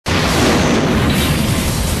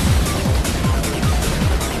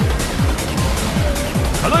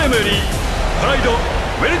ライドウ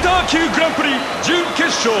ェルター級グランプリ準決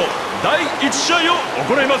勝第1試合を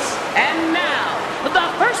行います。 And now, the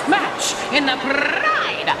first match in the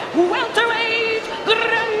Pride Welterweight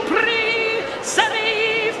Grand Prix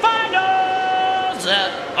Semi-Finals.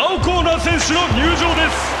 青コーナー選手の入場で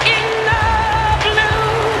す。 In the blue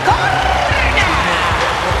corner,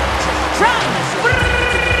 from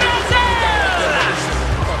Brazil,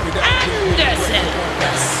 Anderson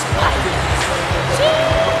the Spider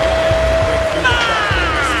Silva.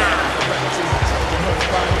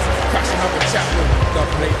 Crashing up a chapel, got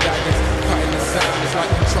play daggers, cutting the sound. It's like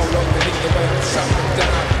control over the hit, the way to shut them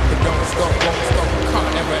down. But don't stop, won't stop,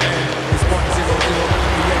 can't ever end. It's 1-0-0,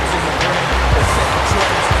 the ends in the brain. The second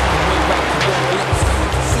trends, the way back to war. Let's see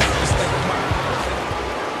if you see the state of mind.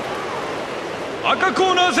 赤コ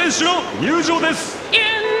ーナー選手の入場です。 In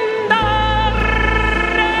the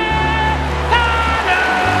red corner,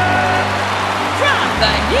 from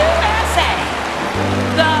the USA,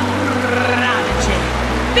 the Prodigy,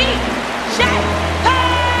 BJ Penn.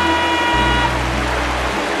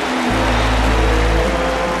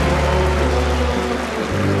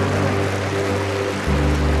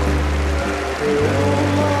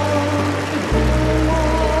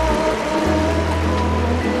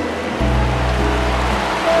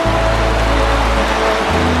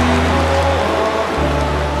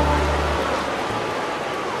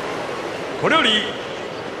 これより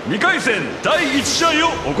2回戦第1試合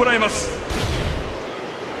を行います。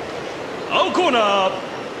青コーナー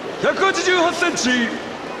188センチ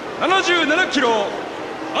77キロ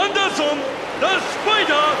アンダーソン・ザ・スパイ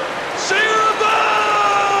ダー・シルバ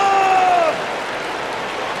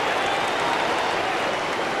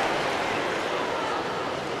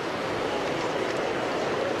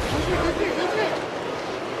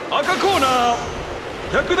ー。赤コーナー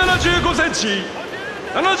175センチ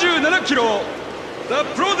77キロ The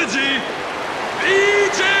Prodigy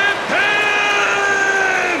BJ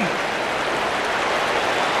Penn.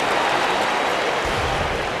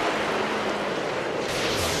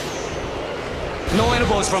 No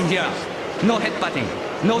elbows from here. No headbutting.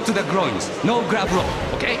 No to the groins. No grab rope.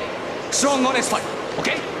 Okay? Strong, honest fight.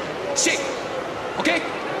 Okay? Shake. Okay?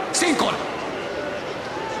 Same corner.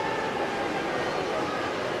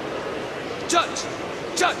 Judge.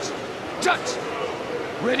 Judge. Judge.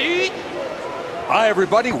 Ready? Hi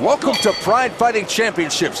everybody, welcome to Pride Fighting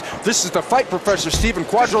Championships. This is the fight professor Stephen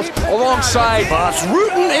Quadros alongside Boss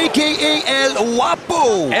Rutan, aka El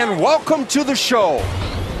Guapo. And welcome to the show.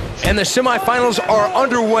 And the semifinals are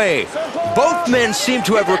underway. Both men seem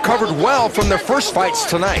to have recovered well from their first fights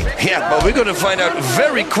tonight. Yeah, but we're gonna find out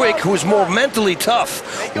very quick who's more mentally tough.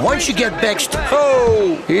 Once you get Beck's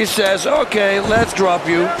toe, he says, okay, let's drop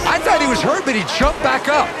you. I thought he was hurt, but he jumped back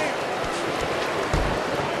up.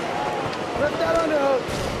 Flip that underhook.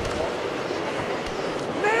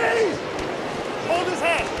 Knees! Hold his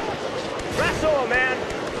head. Wrestle him, man.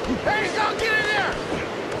 Hey, go get in there!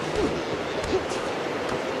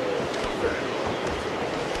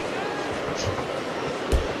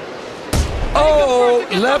 Oh,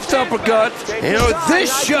 left uppercut. You know, this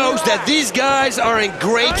shows that these guys are in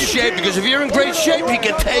great shape, because if you're in great shape, you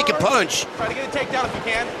can take a punch. Try to get a takedown if you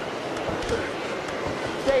can.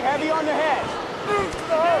 Stay heavy on the head.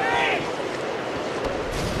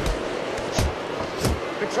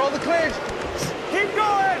 Control the clinch. Keep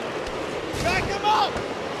going. Back him up.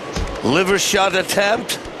 Liver shot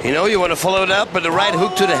attempt. You know, you want to follow it up with the right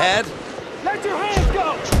hook to the head. Let your hands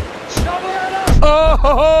go. Double that up.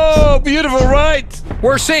 Oh, beautiful right.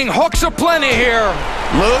 We're seeing hooks aplenty here.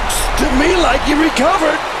 Looks to me like he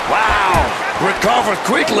recovered. Wow, recovered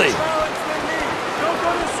quickly. Don't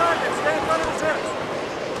go to the side, stay in front of the Zersch.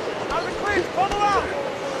 On the clinch, pull him out.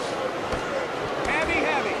 Heavy,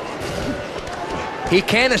 heavy. He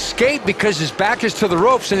can't escape because his back is to the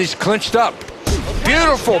ropes and he's clinched up.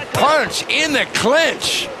 Beautiful punch in the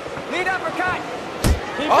clinch. Lead uppercut.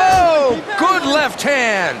 Oh, good left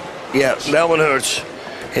hand. Yeah, that one hurts.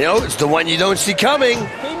 You know, it's the one you don't see coming.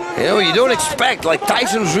 You know, you don't expect. Like,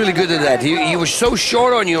 Tyson was really good at that. He was so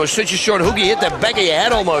short on you. It was such a short hook. He hit the back of your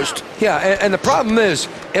head almost. Yeah, and the problem is,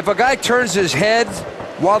 if a guy turns his head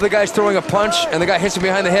while the guy's throwing a punch and the guy hits him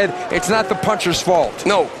behind the head, it's not the puncher's fault.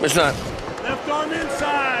 No, it's not. Left arm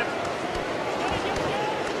inside.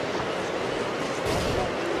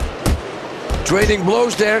 Trading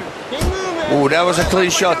blows there. Ooh, that was a clean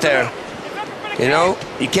shot there. You know,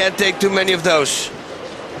 you can't take too many of those.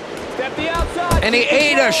 Step the outside. And he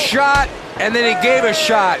ate a shot, and then he gave a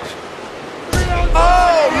shot.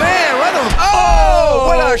 Oh, man, what a... Oh,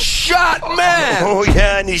 what a shot, man! Oh,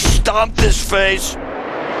 yeah, and he stomped his face.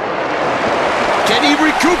 Can he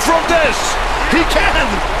recoup from this? He can!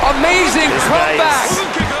 Amazing comeback!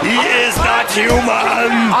 He is not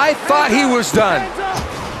human! I thought he was done.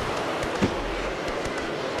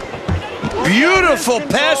 Beautiful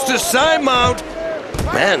pass to side mount.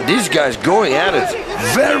 Man, these guys going at it.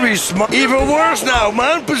 Very smart. Even worse now,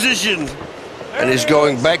 mount position. And he's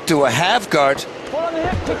going back to a half guard. Pull on the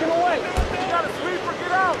hip, kick him away. You got a sweeper,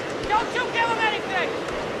 get out. Don't you give him anything!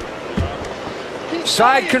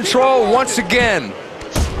 Side control once again.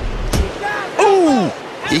 Ooh!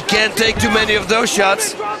 He can't take too many of those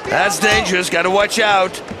shots. That's dangerous, gotta watch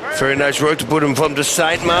out. Very nice work to put him from the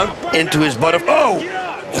side mount into his buttock. Oh!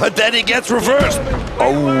 But then he gets reversed.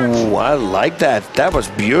 Oh, I like that. That was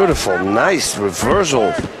beautiful. Nice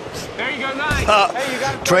reversal. There you go,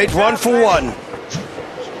 nice. Trade 1 for 1.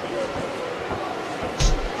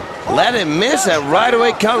 Let him miss and right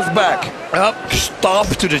away comes back. Up,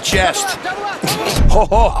 stomp to the chest.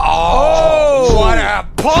 Oh, what a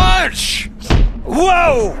punch!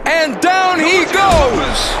 Whoa! And down he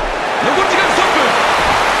goes!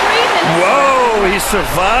 Whoa, he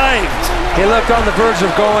survived. He looked on the verge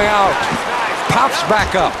of going out. Pops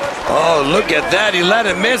back up. Oh, look at that. He let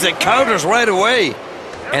him miss and counters right away.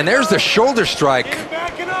 And there's the shoulder strike.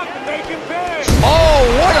 Backing up and making big. Oh,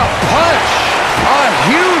 what a punch! A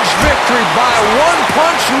huge victory by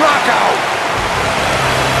one-punch knockout.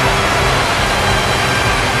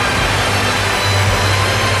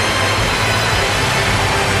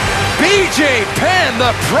 BJ Penn,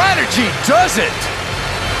 the prodigy, does it.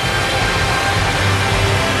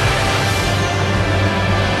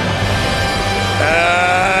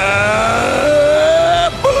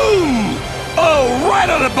 Boom! Oh, right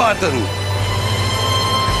on the button.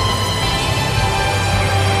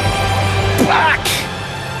 Back!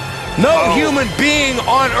 No human being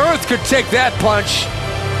on earth could take that punch.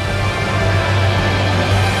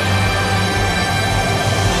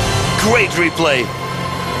 Great replay.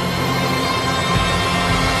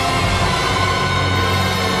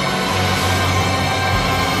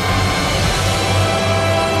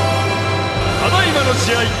 Tadaima no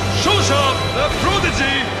試合勝者